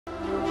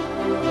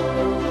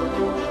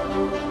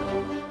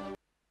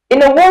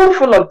In a world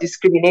full of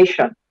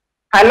discrimination,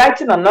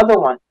 highlighting another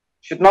one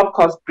should not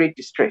cause great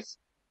distress.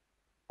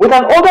 With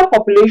an older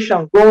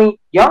population growing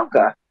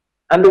younger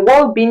and the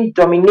world being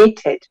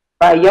dominated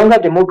by a younger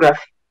demography,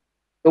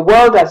 the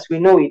world as we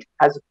know it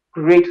has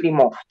greatly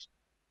morphed.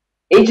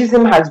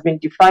 Ageism has been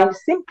defined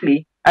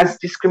simply as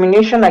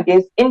discrimination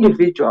against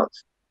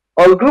individuals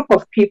or a group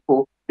of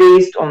people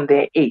based on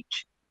their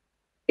age.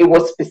 It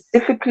was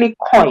specifically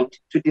coined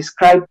to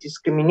describe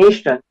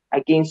discrimination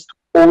against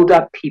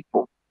older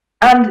people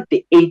and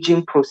the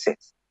aging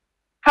process.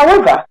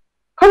 However,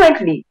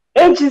 currently,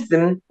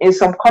 ageism in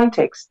some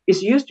contexts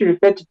is used to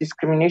refer to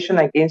discrimination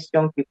against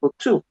young people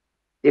too.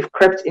 They've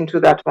crept into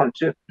that one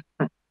too.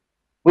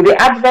 With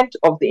the advent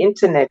of the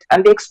internet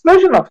and the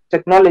explosion of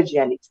technology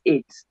and its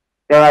aids,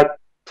 there are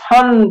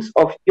tons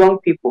of young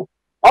people,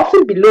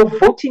 often below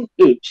voting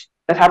age,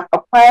 that have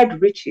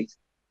acquired riches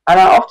and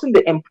are often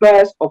the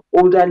employers of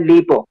older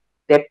labor,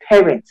 their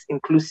parents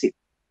inclusive,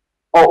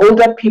 or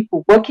older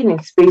people working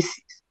in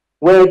spaces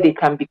where they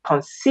can be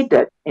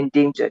considered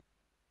endangered.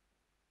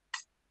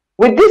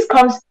 With this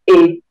comes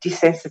a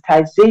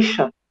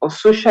desensitization of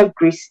social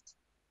graces,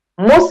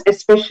 most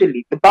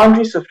especially the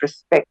boundaries of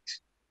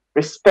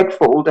respect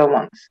for older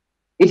ones.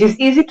 It is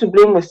easy to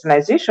blame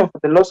westernization for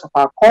the loss of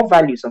our core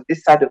values on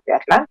this side of the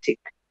Atlantic.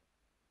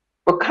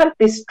 But can't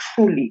this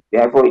truly be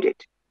avoided?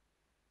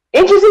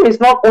 Ageism is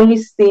not only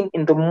seen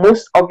in the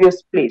most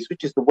obvious place,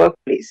 which is the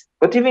workplace,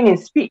 but even in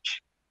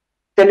speech.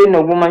 Telling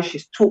a woman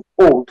she's too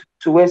old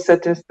to wear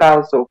certain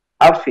styles of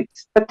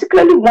outfits,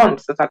 particularly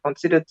ones that are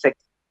considered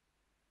sexy.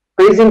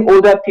 Praising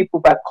older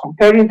people by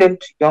comparing them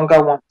to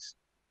younger ones.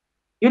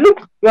 You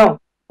look young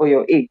for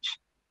your age.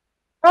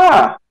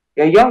 You're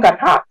young at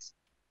heart.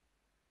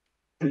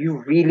 Are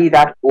you really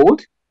that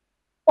old?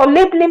 Or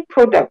labeling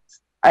products,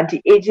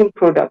 anti-aging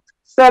products,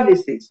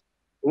 services,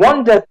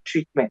 wonder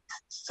treatments,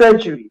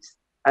 surgeries,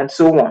 and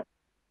so on.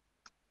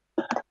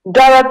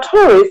 Dara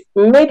Torres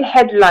made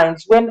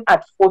headlines when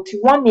at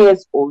 41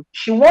 years old,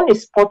 she won a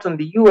spot on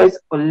the US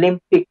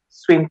Olympic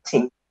swim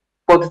team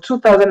for the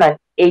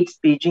 2008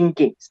 Beijing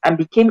Games and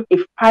became a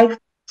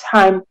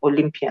 5-time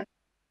Olympian.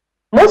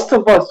 Most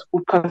of us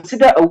would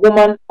consider a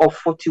woman of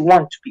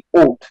 41 to be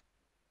old,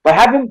 but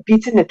having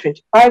beaten a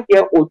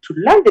 25-year-old to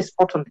land a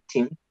spot on the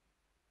team,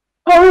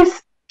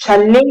 Torres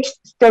challenged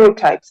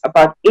stereotypes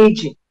about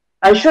aging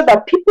and showed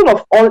that people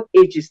of all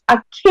ages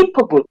are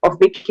capable of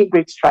making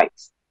great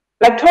strides.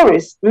 Like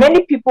Torres,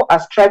 many people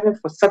are striving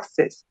for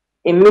success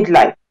in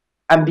midlife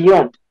and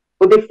beyond,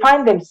 but they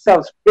find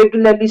themselves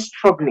regularly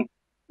struggling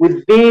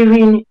with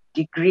varying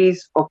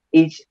degrees of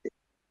ageism.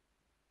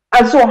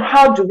 And so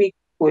how do we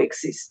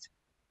coexist?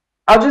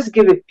 I'll just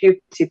give a few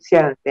tips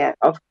here and there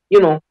of,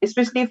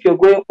 especially if you're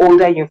growing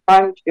older, you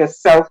find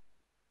yourself,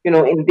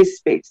 in this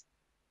space.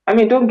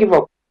 Don't give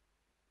up.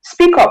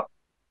 Speak up.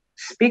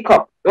 Speak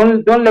up.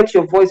 Don't let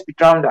your voice be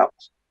drowned out.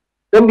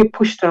 Don't be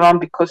pushed around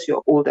because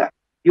you're older.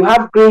 You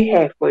have gray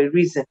hair for a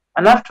reason.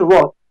 And after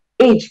all,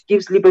 age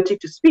gives liberty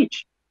to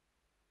speech.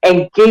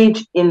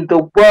 Engage in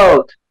the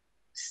world.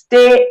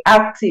 Stay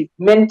active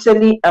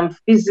mentally and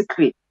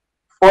physically.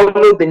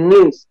 Follow the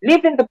news.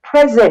 Live in the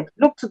present.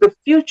 Look to the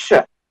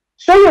future.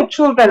 Show your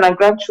children and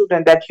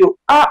grandchildren that you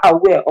are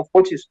aware of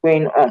what is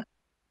going on.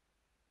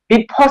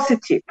 Be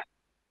positive.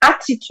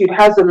 Attitude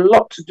has a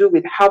lot to do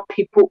with how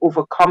people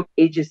overcome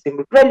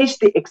ageism. Relish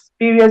the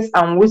experience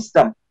and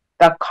wisdom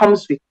that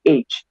comes with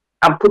age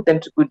and put them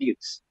to good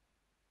use.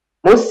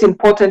 Most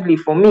importantly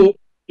for me,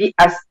 be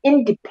as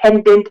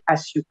independent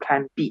as you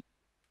can be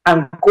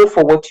and go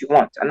for what you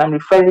want. And I'm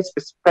referring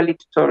specifically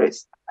to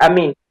Taurus.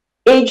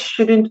 Age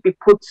shouldn't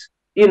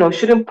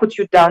put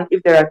you down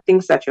if there are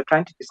things that you're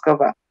trying to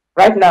discover.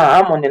 Right now,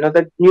 I'm on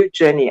another new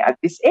journey at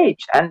this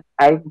age, and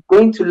I'm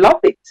going to love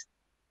it.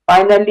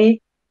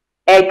 Finally,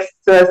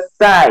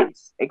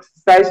 exercise.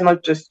 Exercise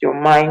not just your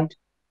mind,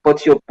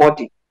 but your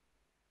body.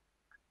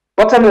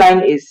 Bottom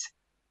line is,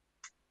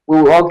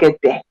 we will all get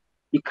there.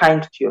 Be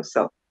kind to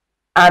yourself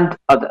and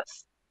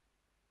others.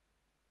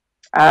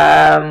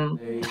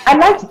 I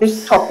like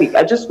this topic.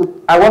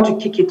 I want to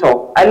kick it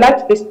off. I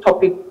like this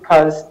topic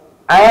because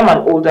I am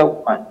an older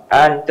woman,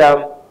 and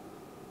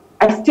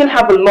I still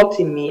have a lot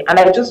in me, and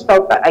I just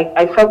felt that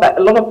I felt that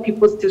a lot of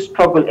people still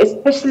struggle,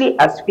 especially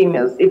as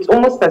females. It's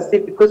almost as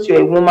if because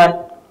you're a woman,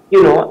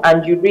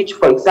 and you reach,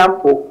 for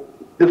example,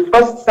 the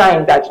first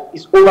sign that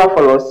is over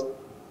for us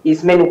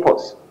is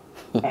menopause.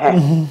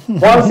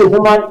 Once a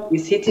woman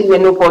is hitting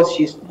menopause,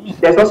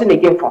 there's nothing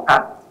again for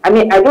her. I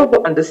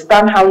don't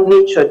understand how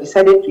nature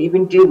decided to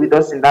even deal with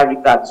us in that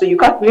regard. So you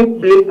can't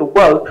even blame the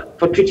world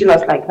for treating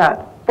us like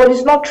that. But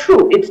it's not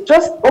true. It's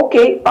just,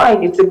 okay,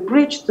 fine. It's a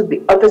bridge to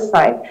the other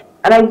side.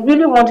 And I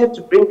really wanted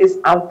to bring this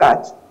out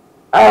that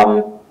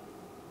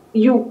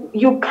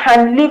you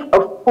can live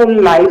a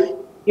full life,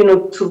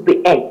 to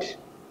the end.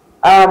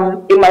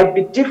 It might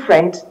be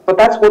different, but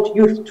that's what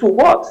youth too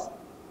was.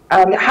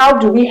 How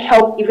do we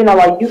help even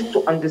our youth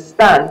to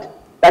understand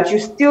that you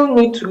still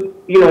need to,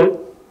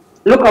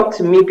 look up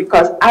to me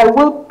because I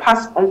will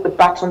pass on the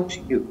baton to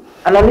you.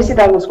 And honestly,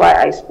 that was why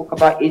I spoke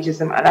about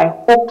ageism. And I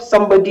hope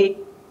somebody,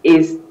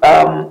 is,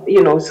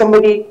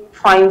 somebody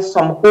finds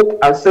some hope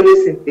and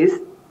solace in this,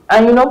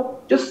 and,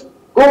 just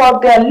go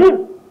out there and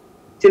live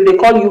till they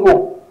call you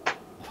home.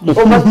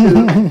 Over to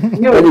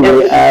you,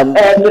 anyway,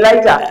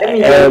 Elijah. Let me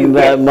hear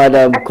you.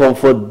 Madam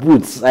Comfort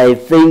Boots, I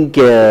think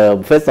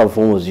first and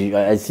foremost,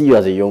 I see you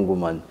as a young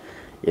woman.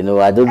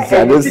 I don't see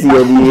any,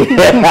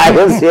 I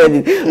don't see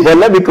any. But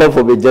let me come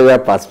from a general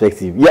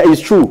perspective. Yeah,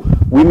 it's true.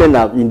 Women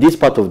are in this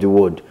part of the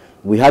world.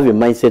 We have a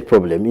mindset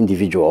problem,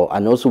 individual,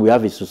 and also we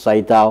have a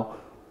societal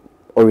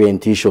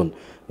orientation.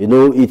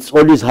 It's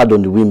always hard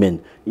on the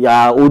women.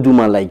 Yeah, old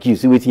woman like you,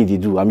 see what they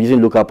do. I'm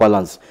using local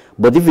parlance.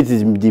 But if it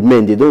is the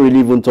men, they don't really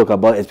even talk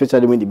about,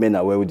 especially when the men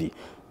are wealthy.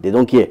 They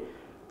don't care.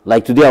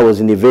 Like today, I was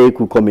in a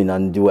vehicle coming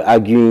and they were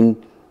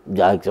arguing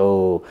that,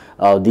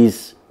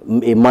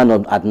 a man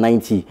at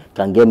 90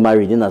 can get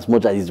married in as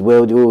much as he's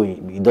wealthy.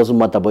 It doesn't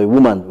matter. But a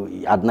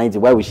woman at 90,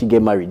 why would she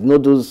get married?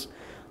 Those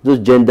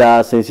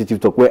gender sensitive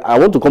talk. Where I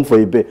want to come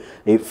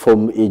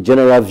from a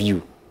general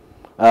view.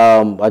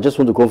 I just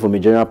want to come from a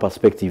general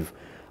perspective.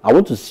 I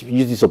want to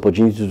use this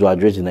opportunity to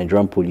address the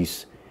Nigerian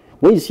police.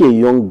 When you see a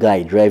young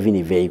guy driving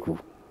a vehicle,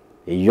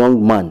 a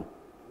young man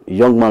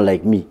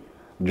like me,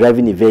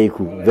 driving a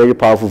vehicle, very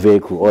powerful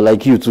vehicle, or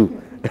like you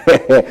too,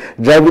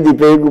 driving the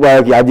vehicle,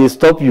 and they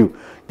stop you.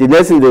 The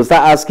next thing, they'll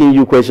start asking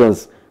you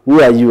questions.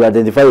 Who are you?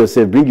 Identify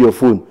yourself. Bring your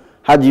phone.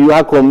 How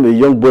come a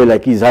young boy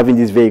like you is having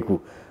this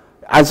vehicle?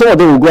 And some of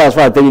them will go as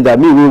far as telling that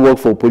me will work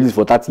for police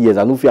for 30 years.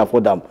 I don't fear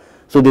for them.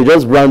 So they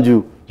just brand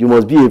you. You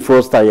must be a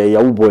fraudster, a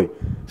Yahoo boy.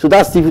 So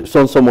that's still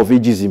some of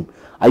ageism.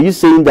 Are you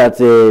saying that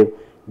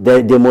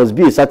there must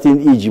be a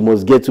certain age you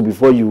must get to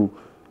before you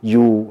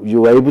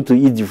are able to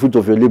eat the fruit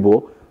of your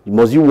labor?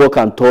 Must you work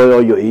and toil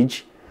all your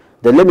age?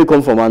 Then let me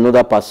come from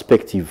another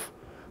perspective.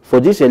 For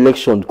this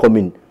election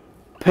coming,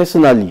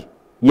 personally,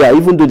 yeah,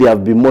 even though there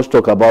have been much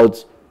talk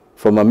about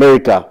from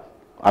America,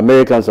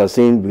 Americans are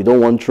saying we don't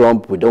want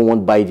Trump, we don't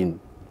want Biden.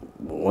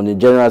 On a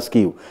general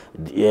scale,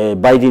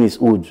 Biden is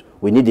old.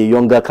 We need a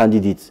younger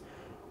candidate.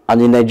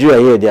 And in Nigeria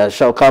here, they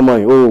are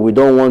clamoring, we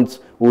don't want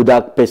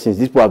older persons.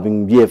 These people have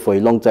been here for a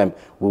long time.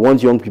 We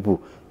want young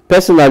people.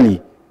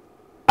 Personally,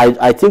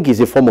 I think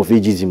it's a form of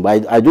ageism.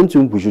 I don't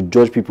think we should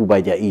judge people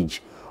by their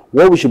age.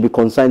 What we should be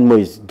concerned more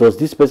is, does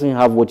this person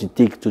have what it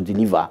takes to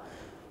deliver?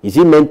 Is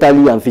he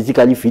mentally and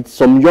physically fit?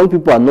 Some young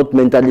people are not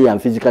mentally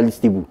and physically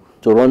stable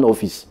to run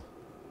office.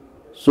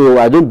 So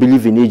I don't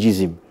believe in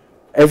ageism.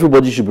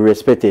 Everybody should be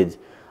respected.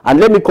 And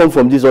let me come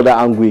from this other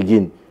angle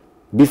again.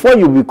 Before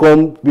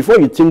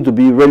you think to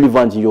be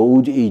relevant in your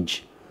old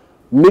age,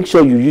 make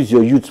sure you use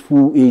your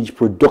youthful age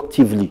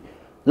productively.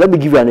 Let me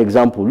give you an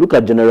example. Look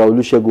at General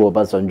Olusegun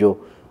Obasanjo.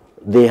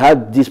 They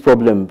had this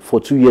problem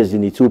for 2 years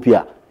in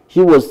Ethiopia.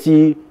 He was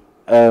still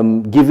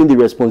given the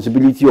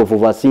responsibility of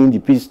overseeing the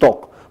peace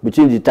talk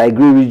between the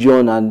Tigray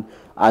region and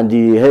the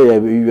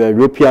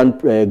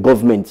European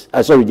government.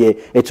 The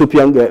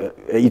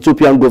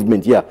Ethiopian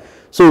government. Yeah.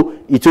 So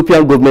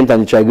Ethiopian government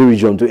and the Tigray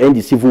region to end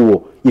the civil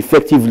war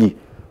effectively.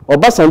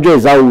 Obasanjo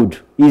is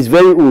old. He's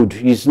very old.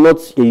 He's not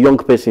a young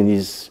person.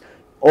 He's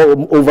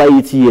over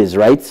 80 years,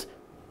 right?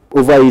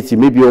 Over 80,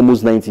 maybe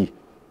almost 90.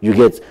 You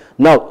get.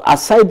 Now,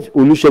 aside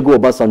Olusegun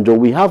Obasanjo,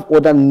 we have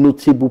other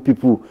notable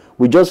people.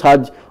 We just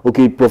had,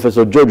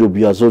 Professor George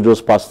Obiaso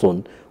just passed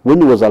on.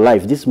 When he was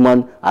alive, this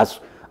man, as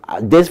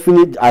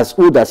definitely as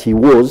old as he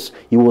was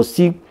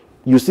still,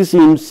 you still see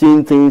him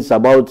saying things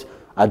about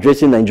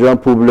addressing Nigerian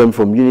problem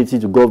from unity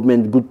to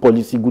government, good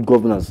policy, good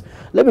governance.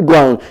 Let me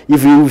go on.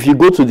 If you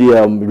go to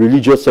the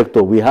religious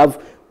sector, we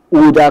have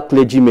older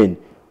clergymen.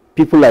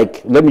 People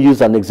like, let me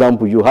use an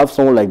example. You have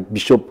someone like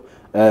Bishop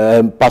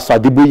Pastor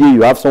Adeboye.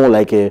 You have someone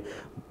like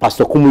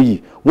Pastor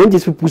Kumuyi. When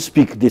these people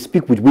speak, they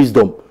speak with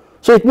wisdom.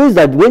 So it means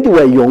that when they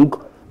were young,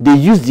 they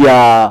used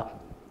their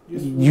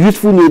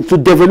youthfulness to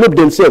develop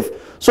themselves.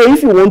 So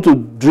if you want to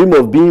dream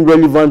of being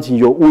relevant in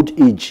your old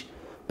age,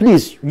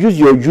 please use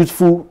your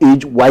youthful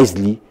age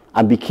wisely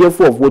and be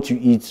careful of what you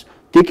eat.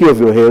 Take care of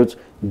your health,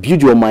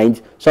 build your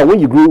mind, so when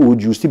you grow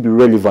old, you'll still be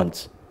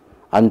relevant.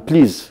 And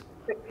please,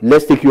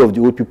 let's take care of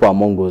the old people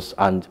among us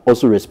and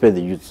also respect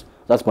the youth.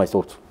 That's my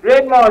thought.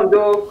 Raymond,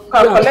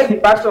 collect the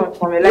baton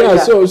from Elijah.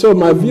 Yeah, so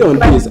my view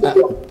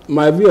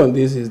on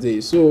this, is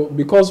this. So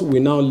because we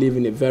now live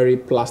in a very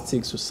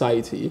plastic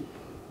society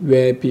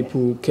where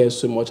people care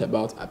so much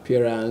about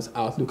appearance,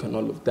 outlook, and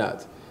all of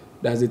that,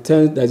 there's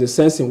a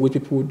sense in which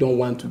people don't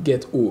want to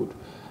get old.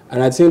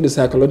 And I think the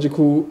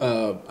psychological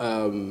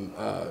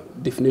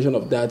definition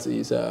of that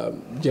is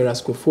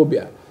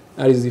gerascophobia.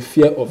 That is the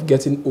fear of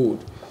getting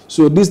old.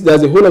 So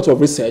there's a whole lot of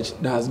research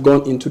that has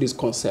gone into this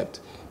concept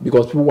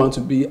because people want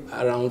to be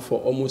around for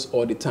almost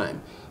all the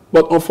time.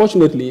 But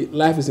unfortunately,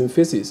 life is in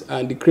phases,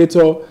 and the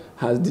Creator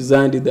has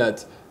designed it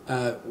that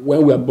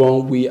when we are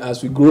born,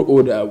 as we grow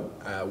older,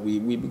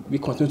 we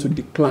continue to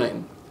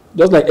decline.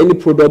 Just like any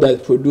product that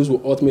is produced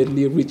will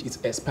ultimately reach its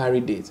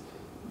expiry date.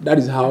 That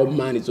is how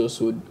man is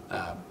also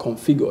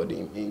configured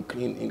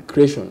in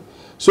creation.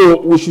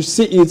 So we should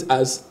see it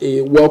as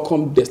a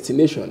welcome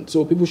destination.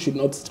 So people should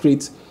not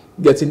treat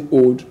getting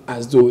old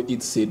as though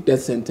it's a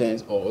death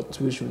sentence, or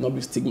we should not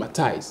be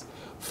stigmatized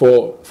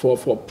for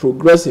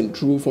progressing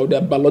through, for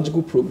their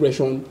biological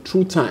progression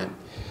through time.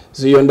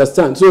 So you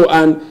understand. So,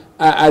 and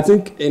I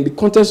think in the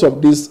context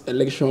of this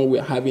election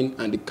we're having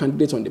and the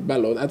candidates on the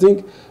ballot, I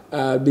think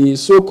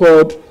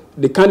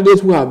the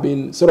candidates who have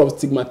been sort of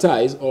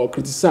stigmatized or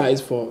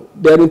criticized for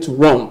daring to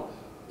run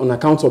on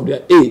account of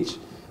their age,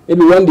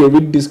 maybe when they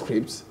read these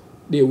scripts,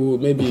 they will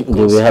maybe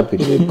they'll be happy.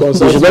 You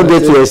should not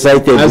get too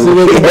excited.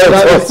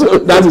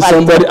 That is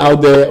somebody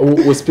out there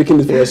who was speaking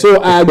this for us.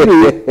 So I agree.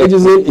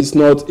 Ageism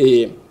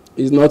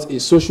is not a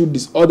social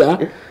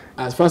disorder.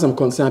 As far as I'm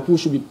concerned, people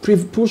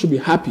should be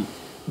happy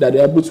that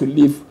they're able to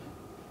live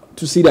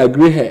to see their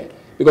gray hair,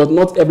 because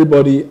not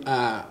everybody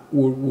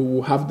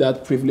will have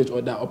that privilege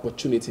or that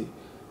opportunity.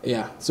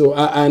 Yeah. So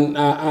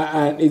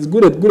and it's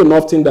good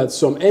enough thing that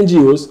some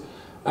NGOs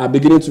are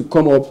beginning to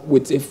come up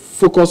with a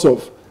focus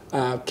of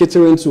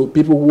catering to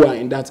people who are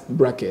in that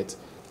bracket,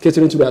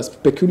 catering to their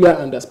peculiar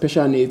and their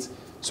special needs,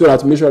 so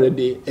that to make sure that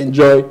they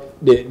enjoy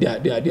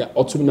their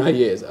autumnal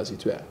years, as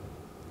it were.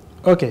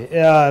 Okay,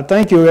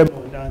 thank you,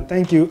 Raymond, and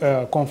thank you,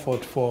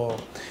 Comfort, for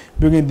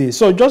bringing this.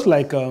 So just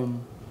like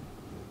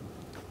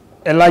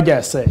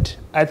Elijah said,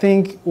 I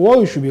think what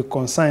we should be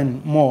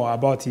concerned more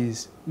about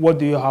is what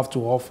do you have to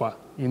offer,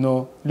 you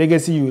know,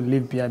 legacy you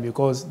leave behind,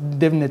 because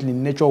definitely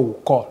nature will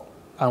call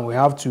and we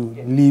have to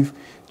live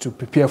to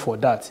prepare for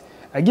that.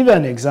 I give you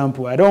an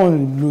example. I don't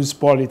want to lose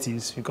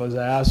politics because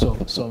I have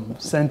some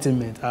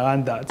sentiment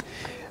around that.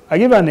 I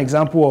give you an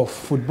example of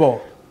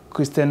football.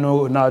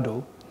 Cristiano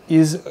Ronaldo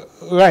is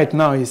right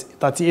now is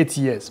 38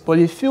 years, but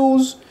he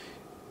feels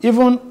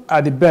even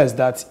at the best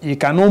that he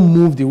cannot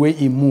move the way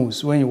he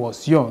moves when he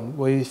was young,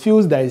 but he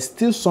feels there is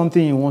still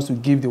something he wants to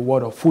give the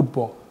world of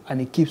football, and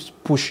he keeps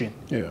pushing.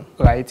 Yeah.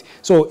 Right?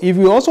 So if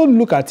you also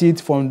look at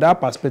it from that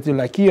perspective,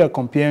 like here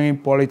comparing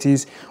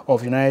politics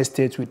of United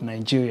States with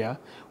Nigeria,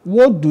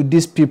 what do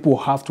these people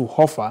have to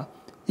offer?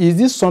 Is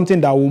this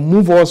something that will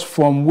move us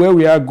from where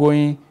we are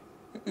going,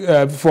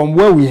 from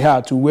where we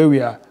are to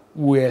where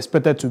we're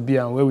expected to be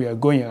and where we are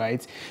going,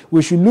 right?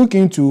 We should look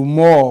into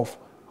more of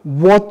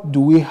what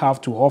do we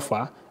have to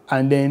offer,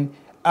 and then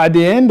at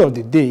the end of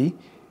the day,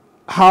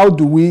 how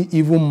do we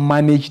even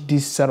manage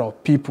this set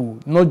of people,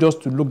 not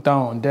just to look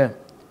down on them,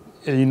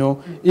 you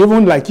know?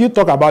 Even like you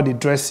talk about the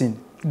dressing,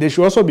 they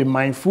should also be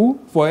mindful.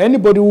 For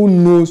anybody who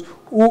knows,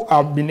 who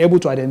have been able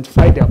to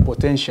identify their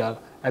potential,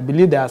 I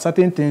believe there are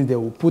certain things they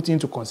will put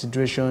into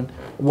consideration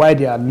while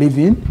they are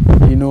living,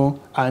 you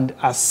know, and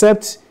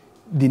accept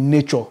the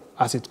nature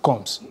as it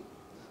comes.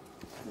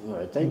 All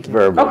right, thank you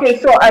very much. Okay,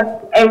 so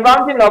I'm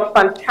rounding up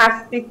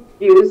fantastic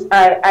views.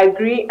 I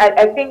agree.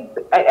 I think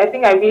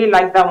I really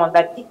like that one,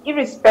 that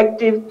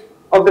irrespective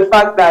of the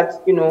fact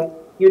that, you know,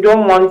 you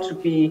don't want to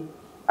be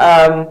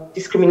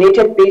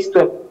discriminated based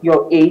on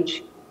your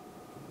age,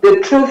 the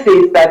truth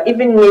is that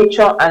even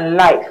nature and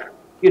life,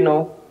 you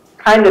know,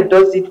 kind of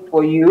does it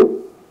for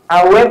you.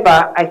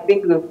 However, I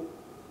think the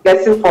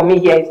lesson for me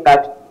here is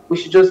that we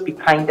should just be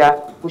kinder.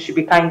 We should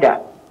be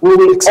kinder. We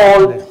will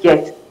all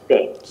get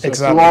there.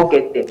 Exactly. We'll all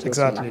get there.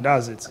 Exactly.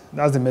 That's it.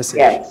 That's the message.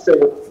 Yeah.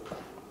 So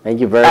thank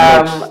you very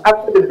much.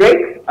 After the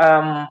break,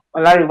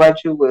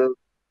 Olariwaju will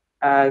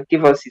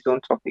give us his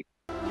own topic.